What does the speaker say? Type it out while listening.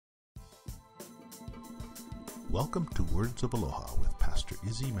Welcome to Words of Aloha with Pastor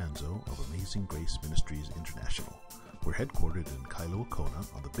Isidoro Manzo of Amazing Grace Ministries International. We're headquartered in Kailua-Kona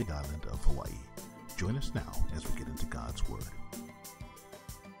on the Big Island of Hawaii. Join us now as we get into God's Word.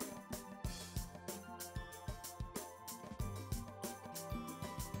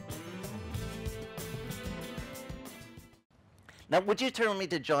 Now, would you turn with me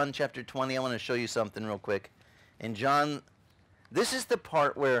to John chapter 20? I want to show you something real quick. In John, this is the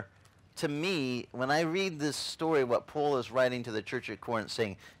part where, to me, when I read this story, what Paul is writing to the church at Corinth,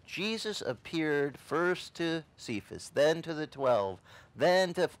 saying, Jesus appeared first to Cephas, then to the 12,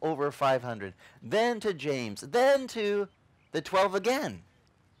 then to over 500, then to James, then to the 12 again.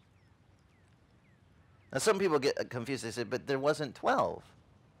 Now, some people get confused. They say, but there wasn't 12.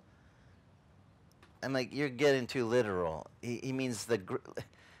 I'm like, you're getting too literal. He means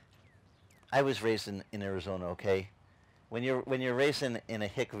I was raised in Arizona, okay? When you're raised in a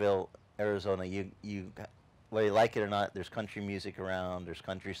Hickville, Arizona, you whether you like it or not, there's country music around, there's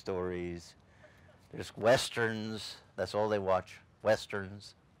country stories, there's westerns. That's all they watch,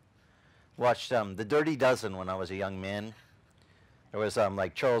 westerns. Watched The Dirty Dozen when I was a young man. There was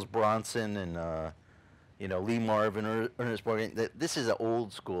like Charles Bronson and Lee Marvin, Ernest Morgan. This is an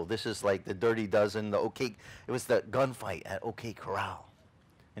old school. This is like The Dirty Dozen. It was the gunfight at OK Corral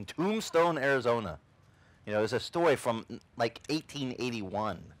in Tombstone, Arizona. It was a story from like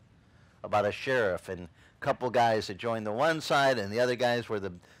 1881 about a sheriff and a couple guys that joined the one side, and the other guys were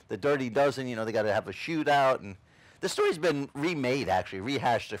the Dirty Dozen. They got to have a shootout, and the story's been remade, actually,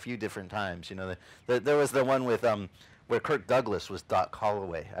 rehashed a few different times. There was the one with where Kirk Douglas was Doc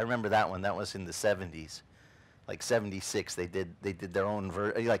Holloway. I remember that one. That was in the 70s, like 76. They did their own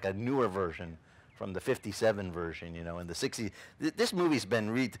like a newer version from the 57 version. In the 60s. This movie's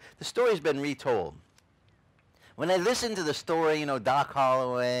been the story's been retold. When I listen to the story, Doc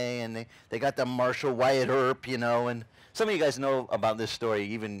Holloway, and they got the Marshal Wyatt Earp, and some of you guys know about this story,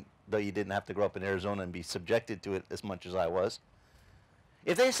 even though you didn't have to grow up in Arizona and be subjected to it as much as I was.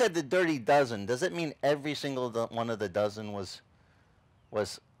 If they said the Dirty Dozen, does it mean every single one of the dozen was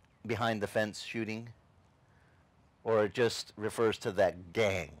behind the fence shooting? Or it just refers to that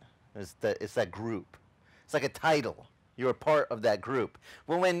gang? It's that group. It's like a title. You're a part of that group.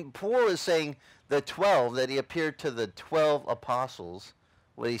 Well, when Paul is saying the 12, that he appeared to the 12 apostles,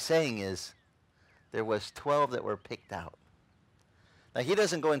 what he's saying is there was 12 that were picked out. Now, he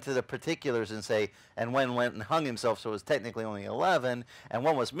doesn't go into the particulars and say, and one went and hung himself, so it was technically only 11, and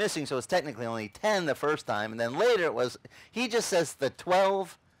one was missing, so it was technically only 10 the first time, and then later it was, he just says the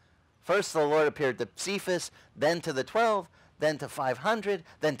 12. First the Lord appeared to Cephas, then to the 12, then to 500,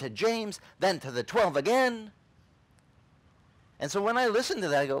 then to James, then to the 12 again. And so when I listen to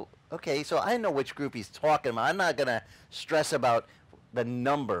that, I go, okay, so I know which group he's talking about. I'm not going to stress about the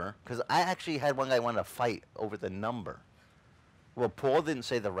number, because I actually had one guy want to fight over the number. Well, Paul didn't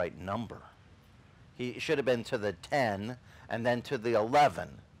say the right number. He should have been to the 10 and then to the 11.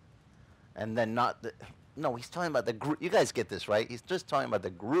 And then not the... No, he's talking about the group. You guys get this, right? He's just talking about the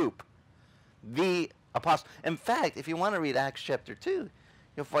group. The apostle. In fact, if you want to read Acts chapter 2,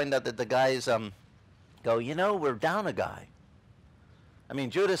 you'll find out that the guys go, we're down a guy. I mean,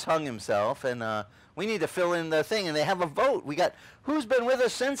 Judas hung himself, and we need to fill in the thing. And they have a vote. We got, who's been with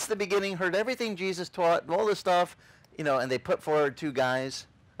us since the beginning, heard everything Jesus taught, all this stuff, and they put forward two guys.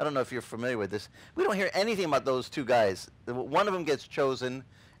 I don't know if you're familiar with this. We don't hear anything about those two guys. One of them gets chosen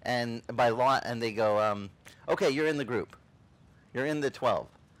and by law, and they go, okay, you're in the group. You're in the 12.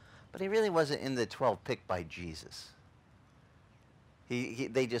 But he really wasn't in the 12 picked by Jesus.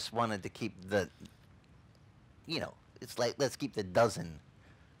 They just wanted to keep the, it's like, let's keep the dozen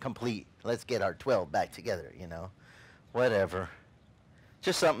complete. Let's get our 12 back together, Whatever.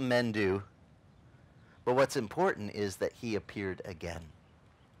 Just something men do. But what's important is that he appeared again.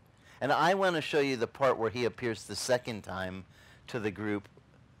 And I want to show you the part where he appears the second time to the group,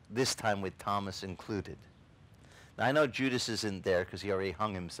 this time with Thomas included. Now, I know Judas isn't there because he already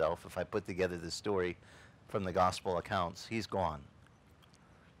hung himself. If I put together the story from the gospel accounts, he's gone.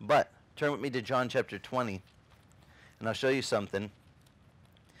 But turn with me to John chapter 20, and I'll show you something.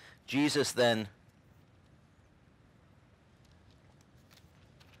 Jesus then,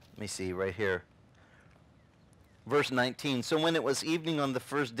 let me see right here. Verse 19, so when it was evening on the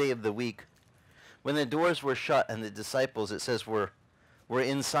first day of the week, when the doors were shut and the disciples, it says, were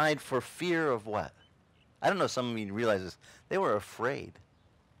inside for fear of what? I don't know if some of you realize this. They were afraid.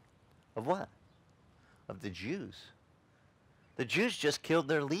 Of what? Of the Jews. The Jews just killed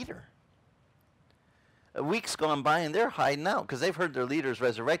their leader. A week's gone by and they're hiding out because they've heard their leader's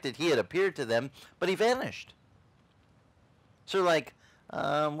resurrected. He had appeared to them, but he vanished. So like,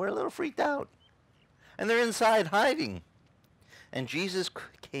 we're a little freaked out. and they're inside hiding. And Jesus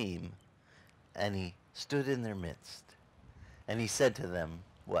came, and he stood in their midst, and he said to them,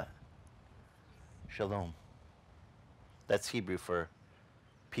 what? Shalom. That's Hebrew for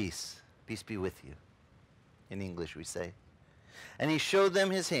peace. Peace be with you. In English we say. And he showed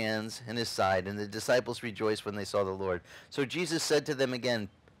them his hands and his side, and the disciples rejoiced when they saw the Lord. So Jesus said to them again,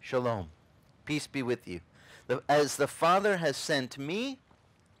 Shalom. Peace be with you. As the Father has sent me,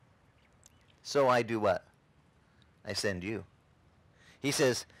 so I do what? I send you. He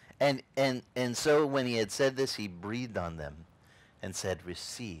says, and so when he had said this, he breathed on them and said,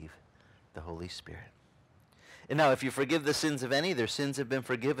 receive the Holy Spirit. And now if you forgive the sins of any, their sins have been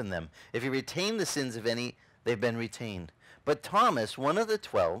forgiven them. If you retain the sins of any, they've been retained. But Thomas, one of the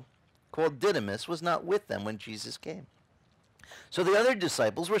 12, called Didymus, was not with them when Jesus came. So the other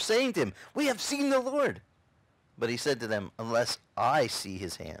disciples were saying to him, we have seen the Lord. But he said to them, unless I see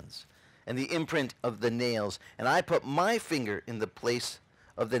his hands and the imprint of the nails, and I put my finger in the place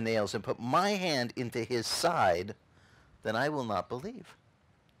of the nails and put my hand into his side, then I will not believe.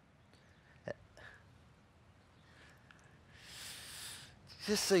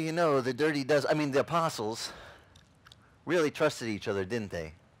 Just so you know, the apostles really trusted each other, didn't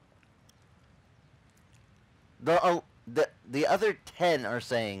they? The other 10 are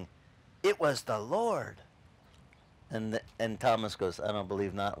saying, it was the Lord. And Thomas goes, I don't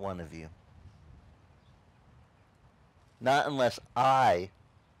believe not one of you. Not unless I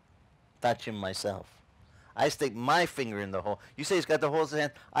touch him myself. I stick my finger in the hole. You say he's got the holes in his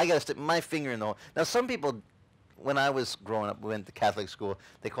hand. I got to stick my finger in the hole. Now, some people, when I was growing up, we went to Catholic school,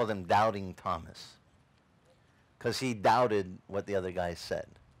 they called him Doubting Thomas. Because he doubted what the other guy said.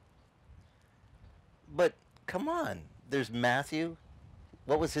 But, come on. There's Matthew.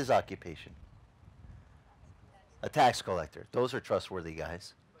 What was his occupation? A tax collector. Those are trustworthy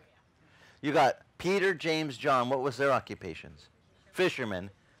guys. You got Peter, James, John. What was their occupations?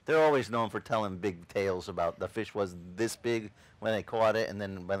 Fishermen. They're always known for telling big tales about the fish was this big when they caught it, and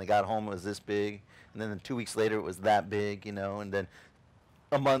then when they got home it was this big, and then 2 weeks later it was that big, and then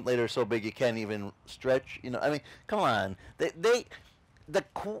a month later so big you can't even stretch, I mean, come on.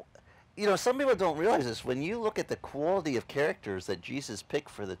 Some people don't realize this. When you look at the quality of characters that Jesus picked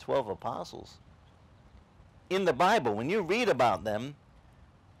for the 12 apostles in the Bible, when you read about them,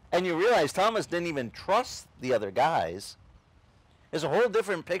 and you realize Thomas didn't even trust the other guys, it's a whole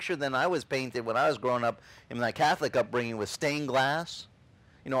different picture than I was painted when I was growing up in my Catholic upbringing with stained glass.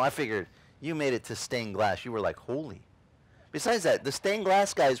 I figured you made it to stained glass. You were like holy. Besides that, the stained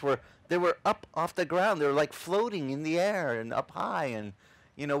glass guys were up off the ground. They were like floating in the air and up high. And,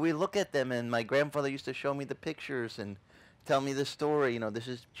 we look at them, and my grandfather used to show me the pictures and tell me the story. This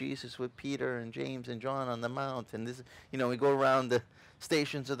is Jesus with Peter and James and John on the mount. And this, we go around the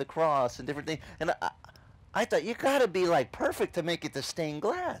Stations of the Cross and different things. And I thought, you got to be like perfect to make it to stained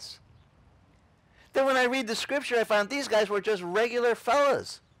glass. Then when I read the scripture, I found these guys were just regular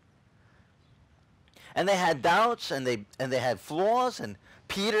fellas. And they had doubts, and they had flaws, and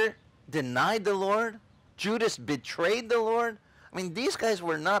Peter denied the Lord. Judas betrayed the Lord. I mean, these guys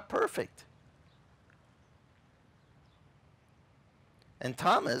were not perfect. And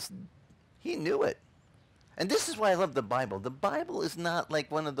Thomas, he knew it. And this is why I love the Bible. The Bible is not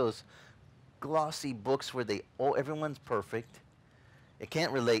like one of those glossy books where everyone's perfect. It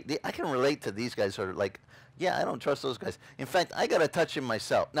can't relate. I can relate to these guys who are like, yeah, I don't trust those guys. In fact, I got to touch him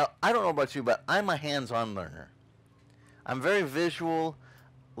myself. Now, I don't know about you, but I'm a hands-on learner. I'm a very visual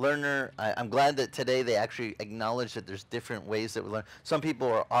learner. I'm glad that today they actually acknowledge that there's different ways that we learn. Some people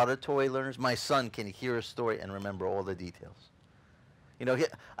are auditory learners. My son can hear a story and remember all the details.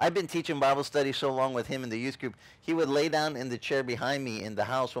 I've been teaching Bible study so long with him in the youth group. He would lay down in the chair behind me in the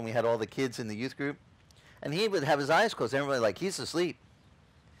house when we had all the kids in the youth group, and he would have his eyes closed. Everybody like, he's asleep.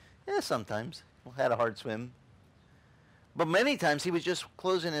 Yeah, sometimes. We had a hard swim. But many times he was just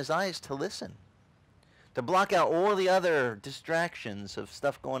closing his eyes to listen, to block out all the other distractions of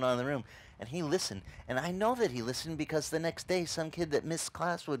stuff going on in the room. And he listened. And I know that he listened because the next day some kid that missed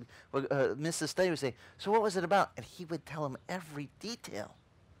class would miss the study would say, so what was it about? And he would tell him every detail.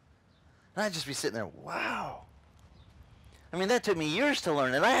 And I'd just be sitting there, wow. I mean, that took me years to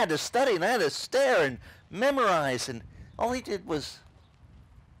learn. And I had to study, and I had to stare and memorize. And all he did was,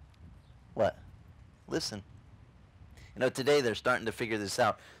 what? Listen. Today they're starting to figure this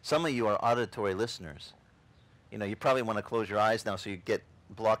out. Some of you are auditory listeners. You probably want to close your eyes now so you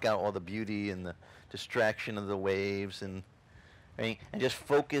block out all the beauty and the distraction of the waves and just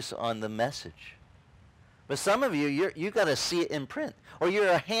focus on the message. But some of you, you got to see it in print. Or you're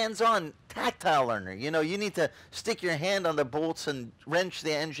a hands-on tactile learner. You know, you need to stick your hand on the bolts and wrench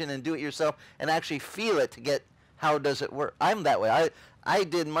the engine and do it yourself and actually feel it to get how does it work. I'm that way. I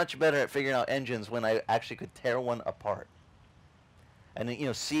did much better at figuring out engines when I actually could tear one apart. And, you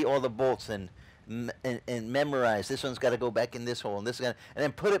know, see all the bolts and memorize. This one's got to go back in this hole and this and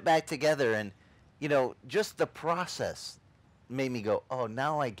then put it back together. And, you know, just the process made me go, oh,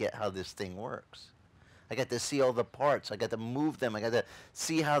 now I get how this thing works. I got to see all the parts. I got to move them. I got to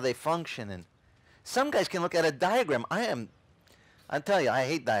see how they function. And some guys can look at a diagram. I tell you, I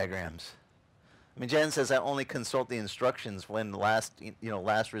hate diagrams. I mean, Jen says I only consult the instructions when last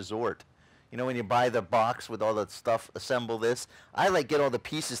resort. You know, when you buy the box with all the stuff, assemble this. I like get all the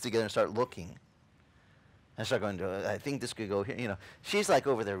pieces together and start looking. I start going, I think this could go here. You know, she's like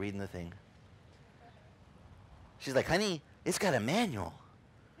over there reading the thing. She's like, honey, it's got a manual.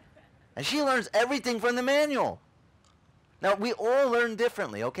 And she learns everything from the manual. Now, we all learn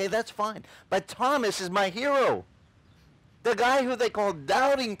differently, okay? That's fine. But Thomas is my hero. The guy who they call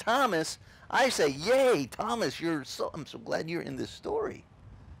Doubting Thomas, I say, yay, Thomas, I'm so glad you're in this story.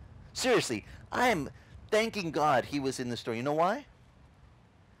 Seriously, I'm thanking God he was in the story. You know why?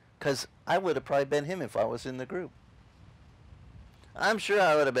 Because I would have probably been him if I was in the group. I'm sure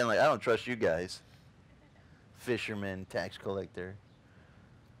I would have been like, I don't trust you guys. Fisherman, tax collector.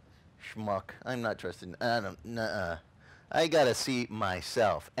 Schmuck. I'm not trusting. I got to see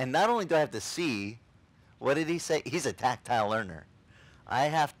myself. And not only do I have to see, what did he say? He's a tactile learner. I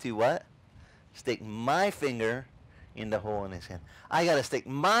have to what? Stick my finger in the hole in his hand. I got to stick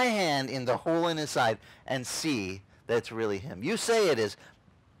my hand in the hole in his side and see that it's really him. You say it is,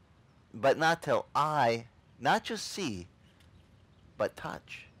 but not till I, not just see, but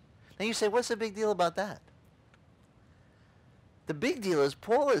touch. Now you say, what's the big deal about that? The big deal is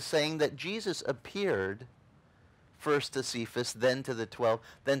Paul is saying that Jesus appeared first to Cephas, then to the 12,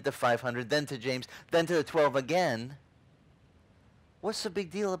 then to 500, then to James, then to the 12 again. What's the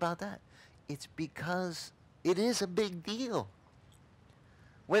big deal about that? It's because it is a big deal.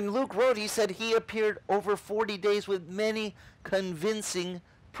 When Luke wrote, he said he appeared over 40 days with many convincing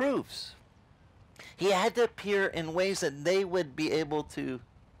proofs. He had to appear in ways that they would be able to,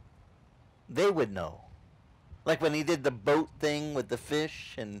 they would know. Like when he did the boat thing with the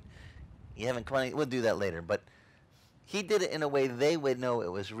fish, and you haven't quite, we'll do that later, but he did it in a way they would know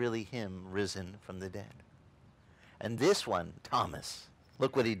it was really him risen from the dead. And this one, Thomas,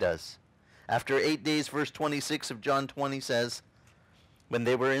 look what he does. After 8 days, verse 26 of John 20 says, when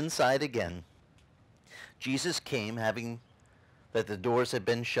they were inside again, Jesus came, having that the doors had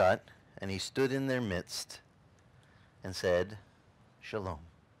been shut, and he stood in their midst and said, Shalom,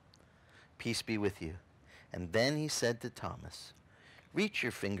 peace be with you. And then he said to Thomas, reach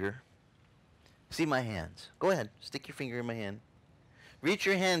your finger. See my hands. Go ahead. Stick your finger in my hand. Reach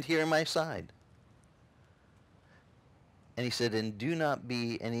your hand here in my side. And he said, and do not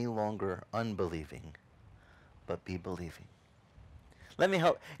be any longer unbelieving, but be believing. Let me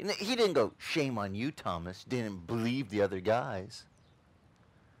help. He didn't go, shame on you, Thomas. Didn't believe the other guys.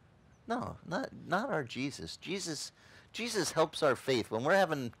 No, not our Jesus. Jesus helps our faith. When we're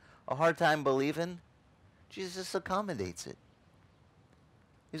having a hard time believing, Jesus accommodates it.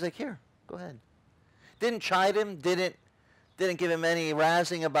 He's like, here, go ahead. Didn't chide him, didn't give him any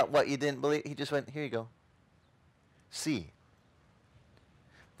razzing about what you didn't believe. He just went, here you go. See.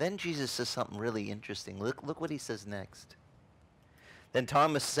 Then Jesus says something really interesting. Look what he says next. Then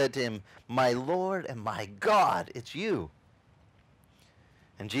Thomas said to him, my Lord and my God, it's you.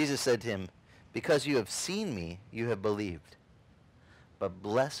 And Jesus said to him, because you have seen me, you have believed. But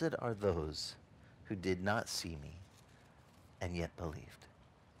blessed are those who did not see me and yet believed.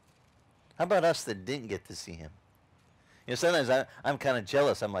 How about us that didn't get to see him? You know, sometimes I'm kind of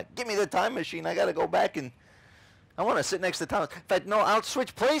jealous. I'm like, give me the time machine. I got to go back and I want to sit next to Thomas. In fact, no, I'll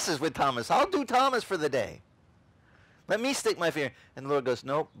switch places with Thomas. I'll do Thomas for the day. Let me stick my finger. And the Lord goes,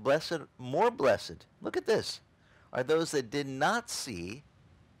 no, blessed, more blessed. Look at this. Are those that did not see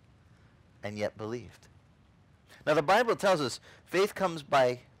and yet believed. Now the Bible tells us faith comes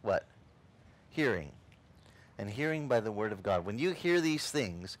by what? Hearing. And hearing by the word of God. When you hear these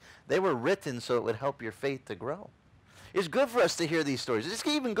things, they were written so it would help your faith to grow. It's good for us to hear these stories. It's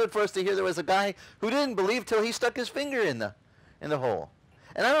even good for us to hear there was a guy who didn't believe till he stuck his finger in the hole.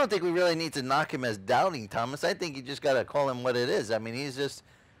 And I don't think we really need to knock him as doubting Thomas. I think you just got to call him what it is. I mean, he's just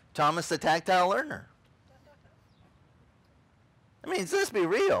Thomas the tactile learner. I mean, let's be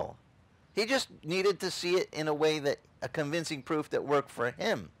real. He just needed to see it in a way that, a convincing proof that worked for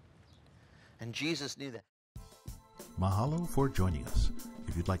him. And Jesus knew that. Mahalo for joining us.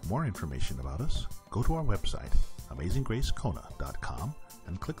 If you'd like more information about us, go to our website, AmazingGraceKona.com,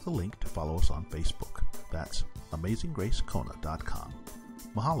 and click the link to follow us on Facebook. That's AmazingGraceKona.com.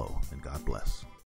 Mahalo and God bless.